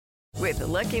With the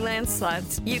Lucky Land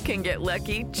Slots, you can get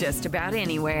lucky just about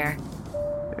anywhere.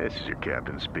 This is your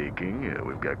captain speaking.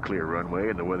 We've got clear runway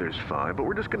and the weather's fine, but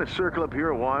we're just going to circle up here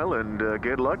a while and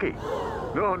get lucky.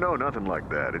 No, nothing like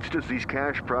that. It's just these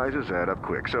cash prizes add up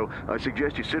quick. So I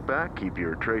suggest you sit back, keep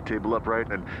your tray table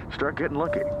upright, and start getting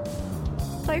lucky.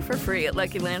 Play for free at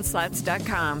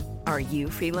LuckyLandSlots.com. Are you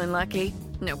feeling lucky?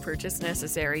 No purchase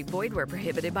necessary. Void where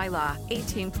prohibited by law.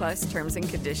 18 plus terms and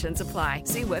conditions apply.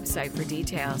 See website for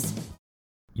details.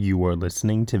 You are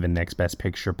listening to the Next Best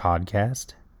Picture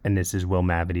podcast, and this is Will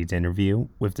Mavity's interview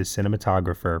with the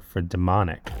cinematographer for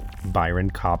Demonic,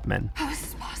 Byron Kopman. How is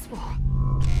this possible?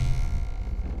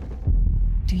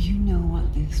 Do you know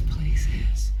what this place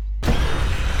is?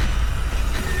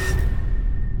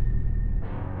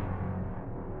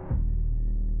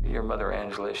 Your mother,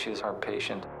 Angela, she's our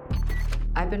patient.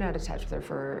 I've been out of touch with her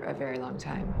for a very long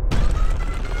time.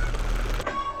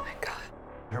 Oh my God.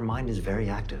 Her mind is very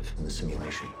active in the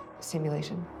simulation.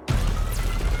 Simulation?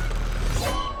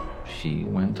 She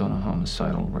went on a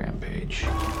homicidal rampage.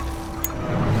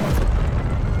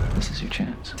 This is your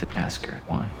chance to ask her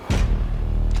why.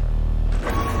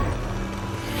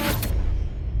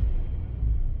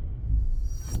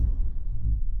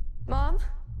 Mom?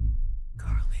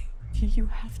 Carly, you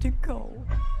have to go.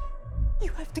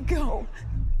 You have to go.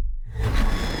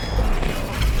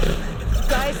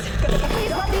 Guys,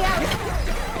 please let me out!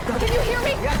 Can you hear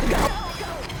me?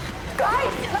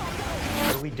 Guys!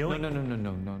 What are we doing?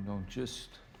 No. Just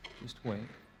wait.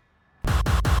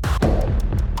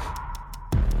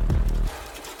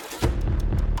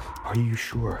 Are you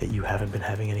sure that you haven't been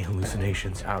having any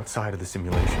hallucinations outside of the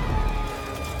simulation?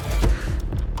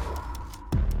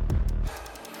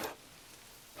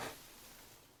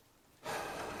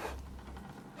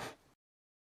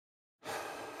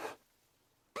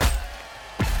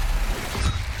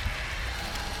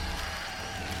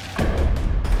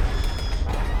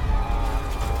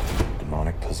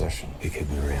 Possession. It could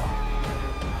be real.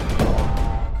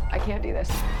 I can't do this.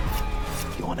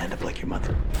 You won't end up like your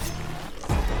mother.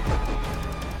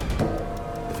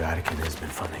 The Vatican has been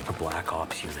funding a black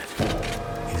ops unit,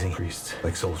 using priests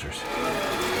like soldiers.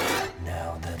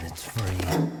 Now that it's free,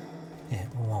 it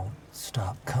won't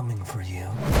stop coming for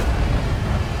you.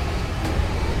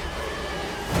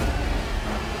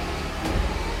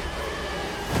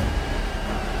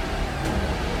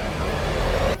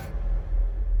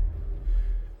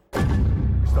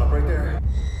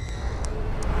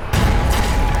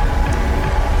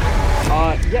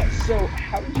 So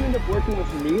how did you end up working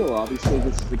with Neil? Obviously,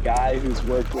 this is a guy who's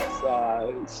worked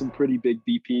with some pretty big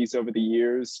DPs over the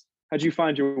years. How'd you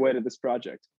find your way to this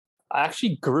project? I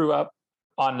actually grew up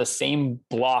on the same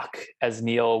block as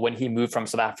Neil when he moved from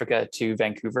South Africa to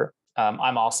Vancouver.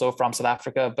 I'm also from South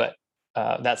Africa, but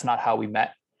that's not how we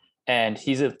met. And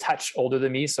he's a touch older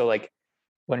than me. So like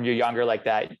when you're younger like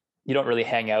that, you don't really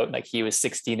hang out. Like he was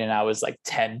 16 and I was like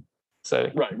 10.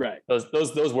 So right.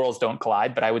 Those worlds don't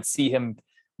collide, but I would see him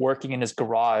working in his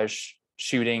garage,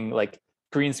 shooting like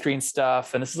green screen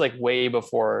stuff. And this is like way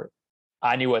before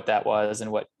I knew what that was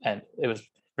and it was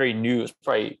very new. It was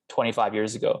probably 25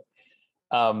 years ago.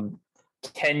 10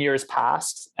 years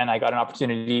passed and I got an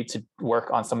opportunity to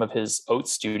work on some of his Oat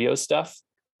Studio stuff.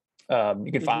 You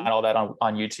can find all that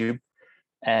on YouTube.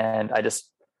 And I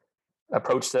just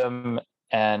approached him,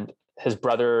 and his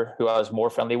brother, who I was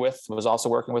more friendly with, was also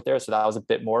working with there. So that was a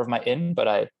bit more of my in,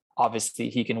 but obviously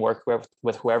he can work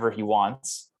with whoever he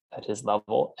wants at his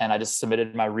level. And I just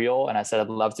submitted my reel and I said, I'd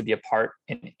love to be a part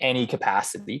in any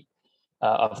capacity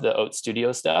of the Oat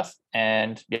Studio stuff.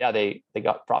 And yeah, they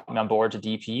brought me on board to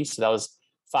DP. So that was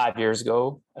 5 years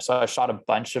ago. So I shot a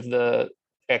bunch of the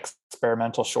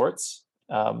experimental shorts.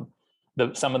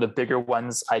 Some of the bigger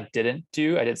ones I didn't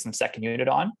do. I did some second unit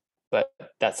on, but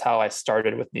that's how I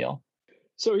started with Neil.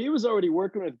 So he was already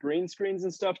working with green screens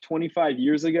and stuff 25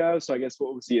 years ago. So I guess,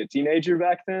 what was he, a teenager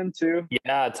back then too?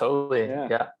 Yeah, totally.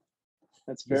 Yeah.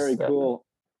 That's very cool.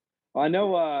 I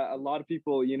know a lot of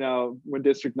people, when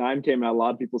District 9 came out, a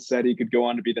lot of people said he could go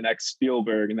on to be the next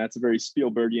Spielberg, and that's a very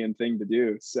Spielbergian thing to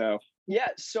do. So, yeah.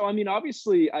 So, I mean,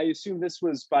 obviously, I assume this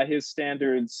was, by his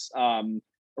standards, a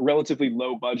relatively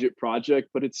low budget project,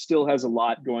 but it still has a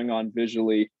lot going on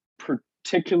visually,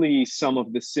 particularly some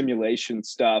of the simulation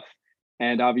stuff.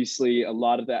 And obviously a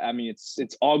lot of that, I mean,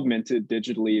 it's augmented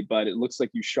digitally, but it looks like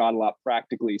you shot a lot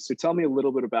practically. So tell me a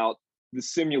little bit about the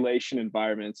simulation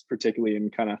environments, particularly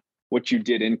in kind of what you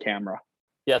did in camera.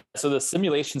 Yeah, so the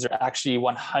simulations are actually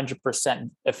 100%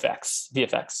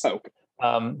 VFX. Oh,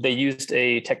 okay. They used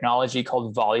a technology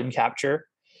called volume capture,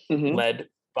 led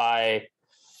by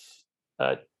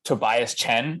Tobias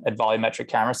Chen at Volumetric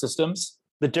Camera Systems.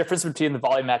 the difference between the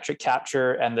volumetric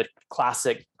capture and the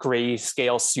classic gray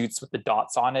scale suits with the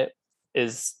dots on it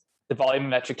is the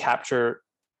volumetric capture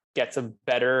gets a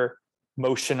better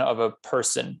motion of a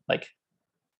person, like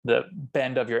the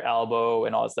bend of your elbow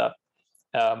and all that stuff.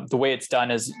 The way it's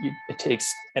done is it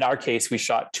takes, in our case, we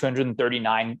shot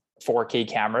 239 4K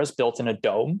cameras built in a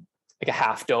dome, like a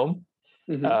half dome,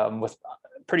 with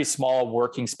pretty small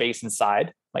working space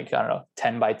inside, like, I don't know,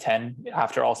 10 by 10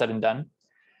 after all said and done.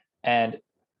 And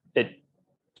it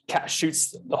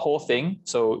shoots the whole thing.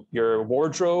 So your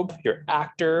wardrobe, your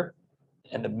actor,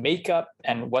 and the makeup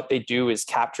and what they do is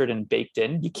captured and baked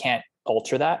in. You can't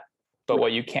alter that. But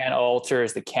what you can alter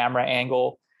is the camera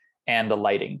angle and the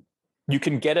lighting. You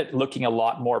can get it looking a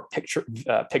lot more picture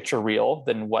real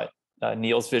than what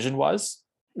Neil's vision was.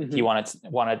 He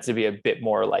wanted to be a bit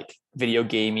more like video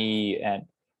gamey and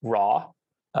raw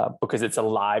because it's a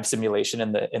live simulation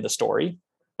in the story.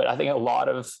 But I think I'm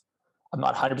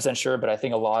not 100% sure, but I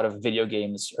think a lot of video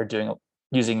games are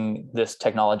using this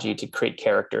technology to create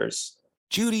characters.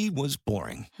 Judy was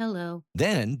boring. Hello.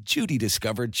 Then Judy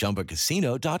discovered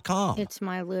ChumbaCasino.com. It's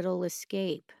my little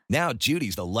escape. Now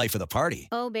Judy's the life of the party.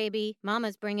 Oh, baby,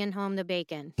 mama's bringing home the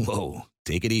bacon. Whoa,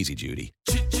 take it easy, Judy.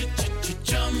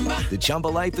 The Chumba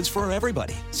life is for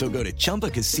everybody. So go to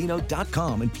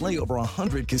ChumbaCasino.com and play over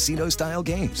 100 casino-style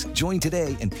games. Join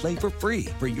today and play for free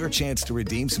for your chance to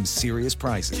redeem some serious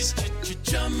prizes.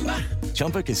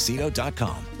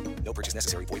 ChumbaCasino.com. No purchase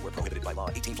necessary. Void where prohibited by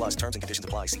law. 18 plus terms and conditions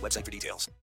apply. See website for details.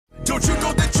 Don't you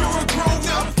know that you're a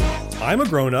grown-up? I'm a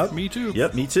grown-up. Me too.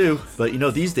 Yep, me too. But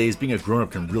these days, being a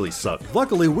grown-up can really suck.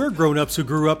 Luckily, we're grown-ups who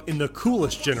grew up in the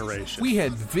coolest generation. We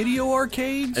had video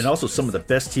arcades. And also some of the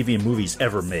best TV and movies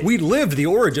ever made. We lived the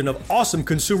origin of awesome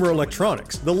consumer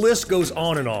electronics. The list goes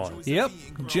on and on. Yep,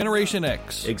 Generation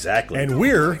X. Exactly. And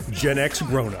we're Gen X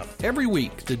grown-up. Every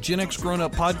week, the Gen X Grown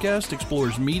Up podcast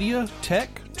explores media,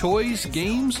 tech, toys,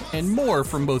 games, and more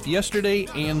from both yesterday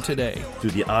and today.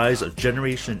 Through the eyes of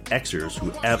Generation Xers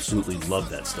who absolutely love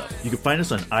that stuff. You can find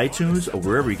us on iTunes or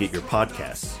wherever you get your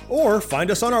podcasts. Or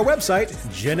find us on our website,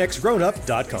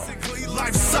 genxgrownup.com.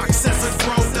 Life sucks as a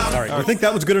grown-up. All right, you think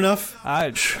that was good enough?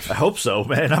 I hope so,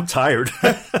 man. I'm tired.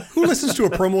 Who listens to a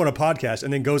promo on a podcast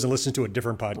and then goes and listens to a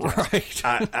different podcast?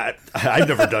 Right. I've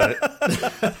never done it.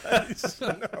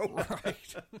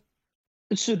 Right.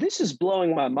 So this is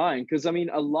blowing my mind because, I mean,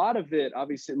 a lot of it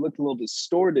obviously looked a little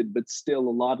distorted, but still a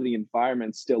lot of the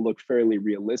environments still look fairly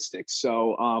realistic.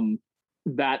 So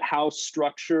that house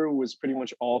structure was pretty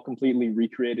much all completely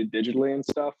recreated digitally and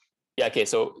stuff. Yeah, okay,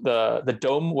 so the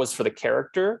dome was for the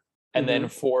character, and then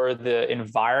for the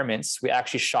environments, we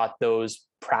actually shot those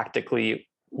practically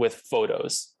with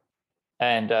photos.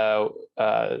 And a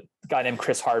guy named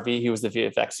Chris Harvey, he was the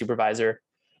VFX supervisor.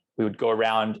 We would go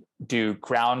around, do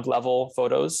ground level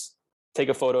photos, take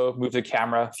a photo, move the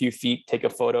camera a few feet, take a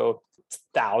photo,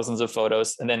 thousands of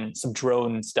photos, and then some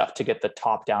drone stuff to get the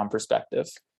top down perspective.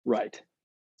 Right.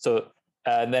 So,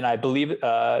 and then I believe,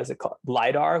 is it called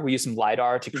LiDAR? We use some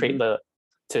LiDAR to create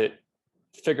to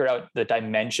figure out the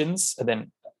dimensions. And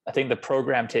then I think the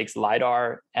program takes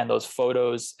LiDAR and those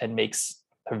photos and makes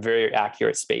a very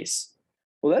accurate space.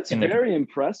 Well, that's very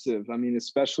impressive. I mean,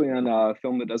 especially on a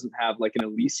film that doesn't have like an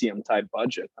Elysium type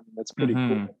budget. I mean, that's pretty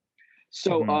cool.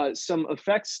 So some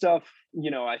effects stuff,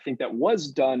 I think that was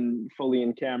done fully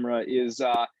in camera is,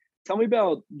 tell me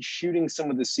about shooting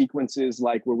some of the sequences,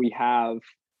 like where we have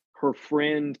her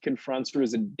friend confronts her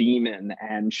as a demon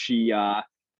and she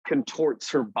contorts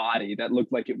her body. That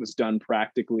looked like it was done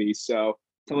practically. So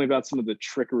tell me about some of the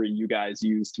trickery you guys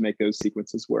used to make those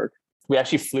sequences work. We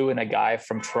actually flew in a guy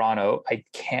from Toronto. I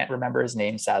can't remember his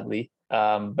name, sadly,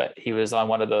 but he was on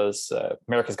one of those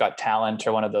America's Got Talent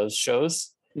or one of those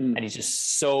shows. And he's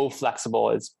just so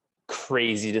flexible. It's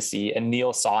crazy to see. And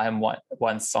Neil saw him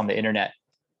once on the internet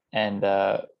and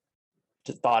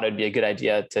just thought it'd be a good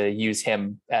idea to use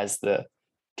him as the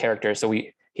character. So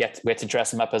we had to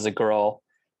dress him up as a girl,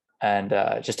 and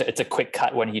it's a quick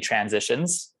cut when he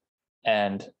transitions,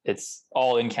 and it's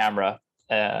all in camera.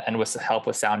 And with help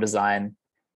with sound design,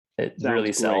 it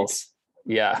really sells.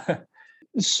 Yeah.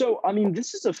 So, I mean,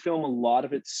 this is a film, a lot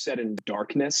of it's set in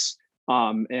darkness.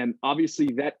 And obviously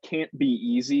that can't be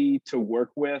easy to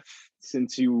work with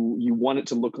since you want it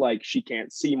to look like she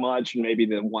can't see much. And maybe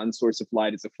the one source of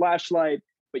light is a flashlight,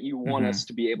 but you want us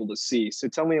to be able to see. So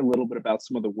tell me a little bit about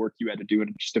some of the work you had to do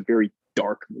in just a very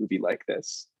dark movie like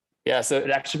this. Yeah. So it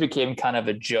actually became kind of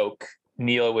a joke.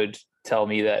 Neil would tell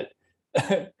me that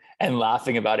and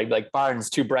laughing about it, like, Byron, it's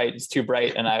too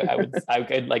bright. And I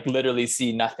could like literally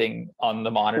see nothing on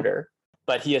the monitor,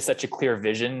 but he has such a clear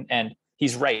vision, and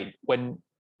he's right. When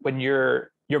your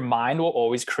mind will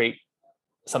always create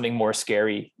something more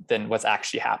scary than what's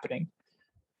actually happening,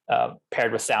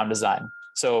 paired with sound design.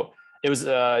 So it was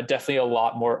definitely a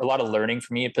lot of learning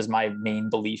for me, because my main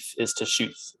belief is to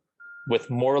shoot with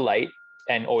more light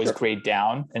and always grade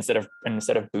down instead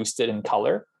of boosted in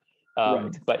color.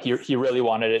 Right. But he really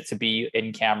wanted it to be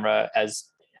in camera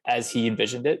as he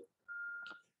envisioned it.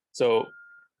 So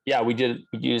yeah, we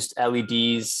used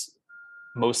LEDs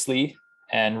mostly,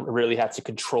 and really had to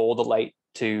control the light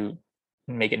to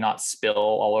make it not spill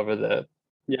all over the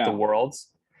worlds.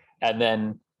 And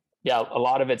then a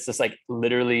lot of it's just like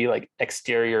literally like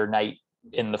exterior night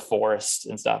in the forest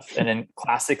and stuff. And then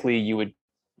classically you would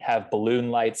have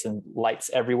balloon lights and lights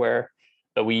everywhere,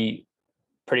 but we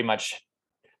pretty much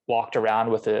walked around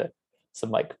with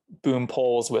some like boom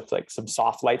poles with like some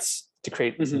soft lights to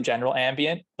create some general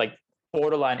ambient, like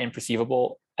borderline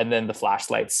imperceivable, and then the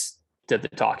flashlights did the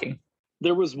talking.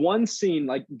 There was one scene,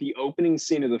 like the opening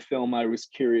scene of the film, I was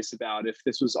curious about if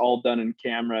this was all done in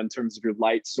camera in terms of your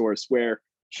light source, where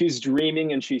she's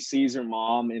dreaming and she sees her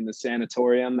mom in the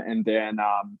sanatorium, and then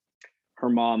her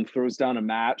mom throws down a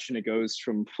match and it goes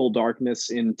from full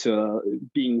darkness into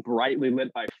being brightly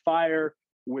lit by fire.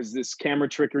 Was this camera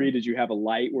trickery? Did you have a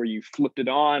light where you flipped it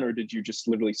on, or did you just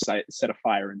literally set a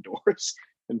fire indoors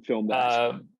and film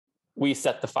that? We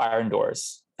set the fire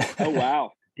indoors. Oh,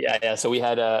 wow. Yeah. So we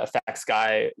had a effects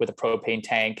guy with a propane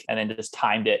tank, and then just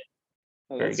timed it.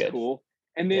 Oh, Very that's good. Cool.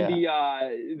 And then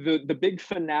the big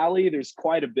finale, there's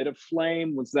quite a bit of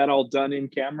flame. Was that all done in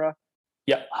camera?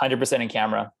 Yeah, 100% in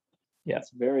camera. Yeah,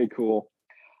 that's very cool.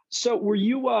 So were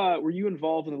you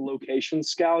involved in the location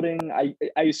scouting?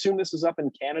 I assume this was up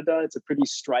in Canada. It's a pretty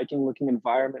striking looking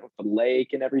environment with the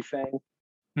lake and everything.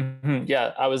 Mm-hmm.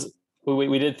 Yeah,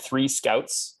 we did 3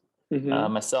 scouts.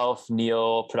 Myself,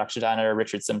 Neil, production designer,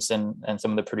 Richard Simpson, and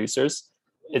some of the producers.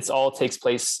 It's all takes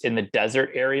place in the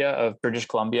desert area of British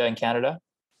Columbia in Canada,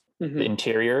 the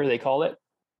interior, they call it.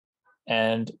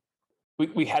 And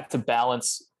we had to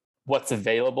balance what's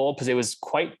available, because it was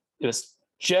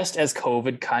just as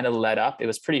COVID kind of let up. It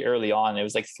was pretty early on. It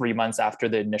was like 3 months after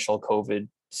the initial COVID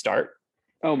start.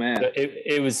 Oh man. So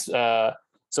it was,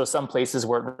 so some places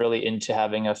weren't really into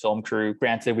having a film crew.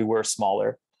 Granted, we were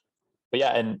smaller, but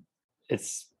yeah. And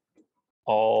it's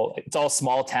all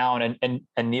small town, and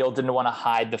Neil didn't want to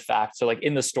hide the fact. So like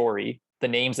in the story, the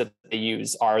names that they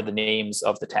use are the names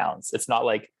of the towns. It's not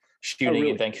like shooting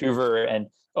in Vancouver and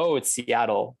it's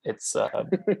Seattle. It's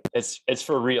it's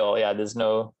for real. Yeah, there's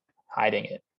no hiding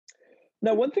it.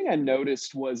 Now, one thing I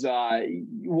noticed was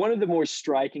one of the more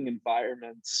striking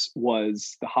environments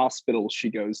was the hospital she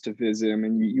goes to visit him,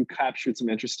 and you captured some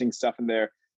interesting stuff in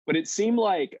there. But it seemed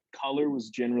like color was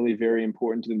generally very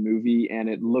important to the movie, and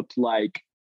it looked like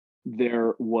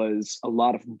there was a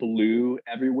lot of blue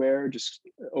everywhere, just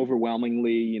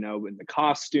overwhelmingly, in the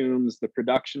costumes, the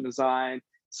production design.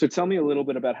 So tell me a little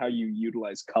bit about how you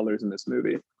utilize colors in this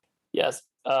movie. Yes.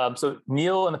 So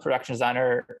Neil and the production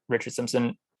designer, Richard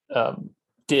Simpson,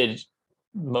 did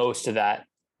most of that.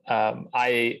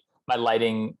 My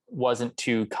lighting wasn't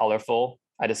too colorful.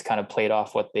 I just kind of played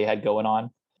off what they had going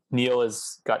on. Neil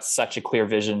has got such a clear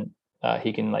vision.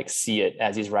 He can see it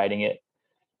as he's writing it.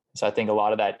 So I think a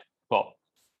lot of that,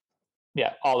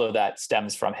 all of that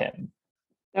stems from him.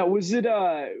 Now, was it,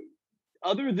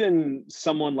 other than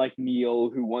someone like Neil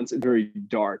who wants it very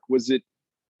dark, was it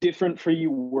different for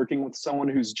you working with someone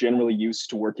who's generally used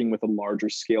to working with a larger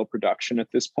scale production at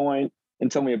this point?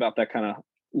 And tell me about that kind of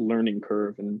learning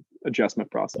curve and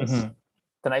adjustment process. Mm-hmm.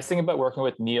 The nice thing about working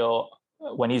with Neil,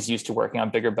 when he's used to working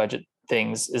on bigger budget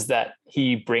things, is that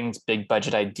he brings big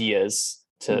budget ideas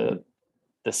to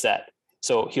the set.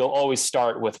 So he'll always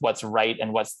start with what's right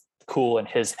and what's cool in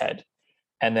his head.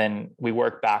 And then we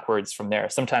work backwards from there.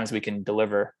 Sometimes we can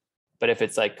deliver, but if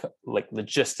it's like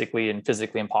logistically and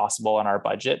physically impossible on our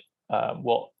budget,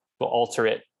 we'll alter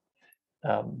it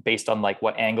based on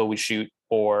what angle we shoot,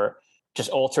 or just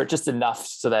alter it just enough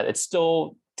so that it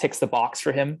still ticks the box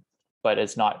for him, but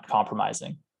it's not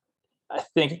compromising. I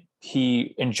think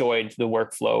he enjoyed the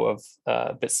workflow of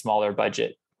a bit smaller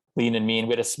budget, lean and mean.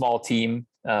 We had a small team.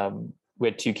 We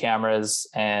had 2 cameras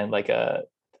and a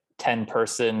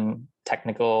 10-person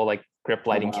technical grip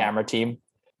lighting camera team.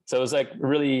 So it was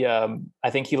really, I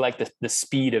think he liked the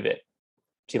speed of it.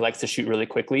 He likes to shoot really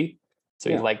quickly. So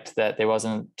he liked that there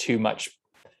wasn't too much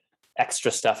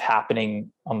extra stuff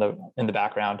happening in the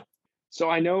background. So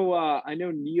I know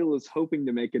Neil is hoping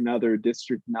to make another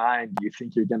District 9. Do you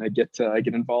think you're going to get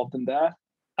involved in that?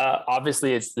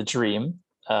 Obviously it's the dream.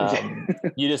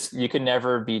 You can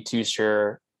never be too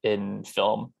sure in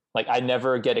film. I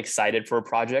never get excited for a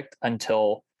project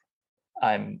until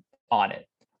I'm on it.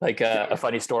 Like a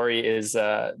funny story is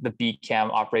the B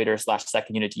cam operator /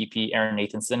 second unit DP, Aaron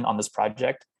Nathanson, on this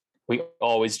project. We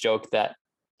always joke that,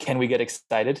 can we get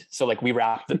excited? So like we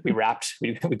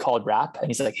called rap, and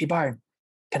he's like, hey Byron,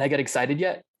 can I get excited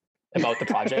yet about the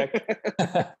project?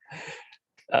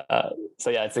 So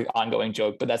yeah, it's an ongoing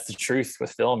joke, but that's the truth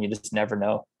with film. You just never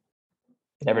know.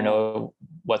 You never know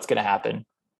what's going to happen.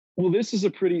 Well, this is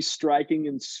a pretty striking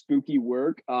and spooky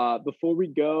work. Before we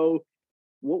go,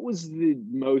 what was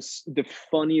the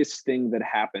funniest thing that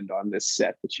happened on this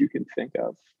set that you can think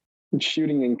of? And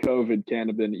shooting in COVID can't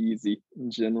have been easy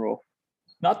in general.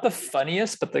 Not the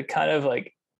funniest, but the kind of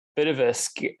like bit of a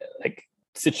like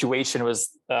situation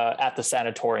was at the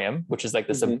sanatorium, which is like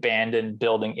this abandoned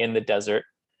building in the desert,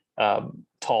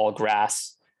 tall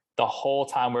grass. The whole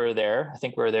time we were there, I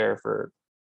think we were there for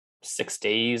 6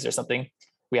 days or something.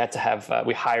 We had to have,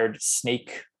 we hired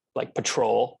snake like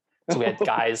patrol. So we had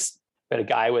guys, we had a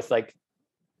guy with like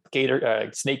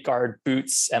snake guard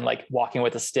boots and like walking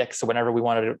with a stick. So whenever we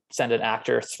wanted to send an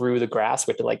actor through the grass,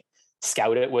 we had to like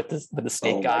scout it with the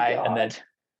snake guy. And then,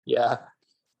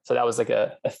 so that was like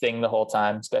a thing the whole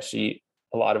time, especially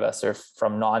a lot of us are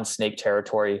from non-snake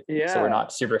territory. Yeah. So we're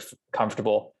not super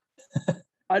comfortable.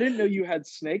 I didn't know you had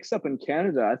snakes up in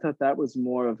Canada. I thought that was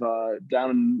more of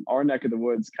down in our neck of the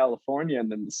woods, California, and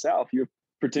then the South. You have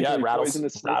particularly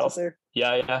poisonous snakes up there?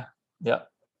 Yeah.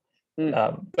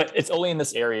 But it's only in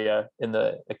this area, in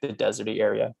the deserty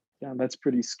area. Yeah, that's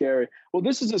pretty scary. Well,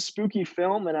 this is a spooky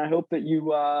film, and I hope that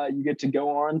you get to go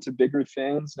on to bigger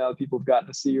things now that people have gotten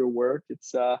to see your work.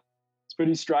 It's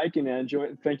pretty striking. I enjoy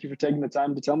it. Thank you for taking the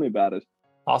time to tell me about it.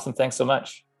 Awesome. Thanks so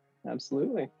much.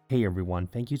 Absolutely. Hey everyone,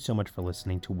 thank you so much for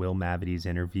listening to Will Mavity's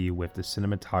interview with the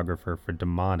cinematographer for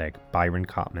Demonic, Byron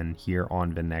Kopman, here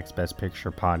on the Next Best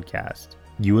Picture podcast.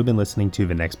 You have been listening to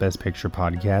the Next Best Picture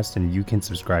podcast, and you can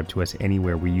subscribe to us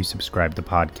anywhere where you subscribe to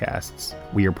podcasts.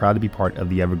 We are proud to be part of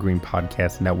the Evergreen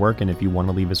Podcast Network, and if you want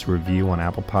to leave us a review on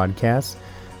Apple Podcasts,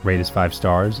 rate us 5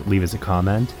 stars, leave us a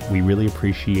comment. We really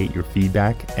appreciate your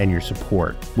feedback and your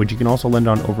support, which you can also lend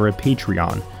on over at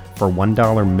Patreon. For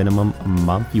 $1 minimum a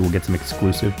month, you will get some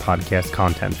exclusive podcast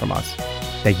content from us.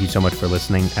 Thank you so much for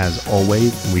listening, as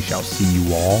always, and we shall see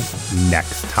you all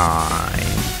next time.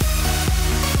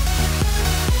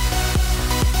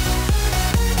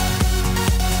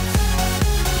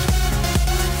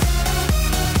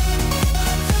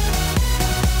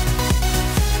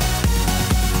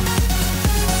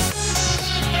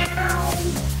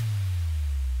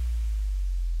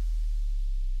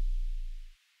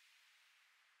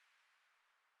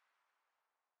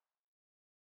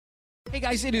 Hey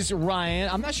guys, it is Ryan.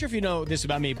 I'm not sure if you know this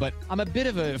about me, but I'm a bit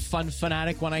of a fun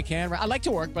fanatic when I can. I like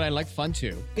to work, but I like fun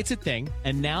too. It's a thing.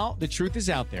 And now the truth is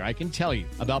out there. I can tell you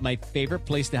about my favorite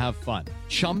place to have fun.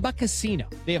 Chumba Casino.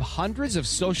 They have hundreds of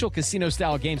social casino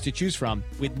style games to choose from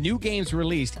with new games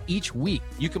released each week.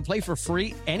 You can play for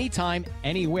free anytime,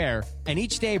 anywhere. And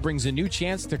each day brings a new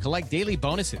chance to collect daily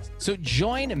bonuses. So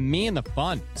join me in the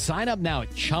fun. Sign up now at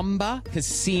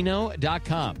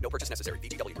ChumbaCasino.com. No purchase necessary.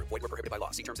 VGW Group. Void where prohibited by law.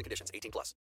 See terms and conditions. 18+.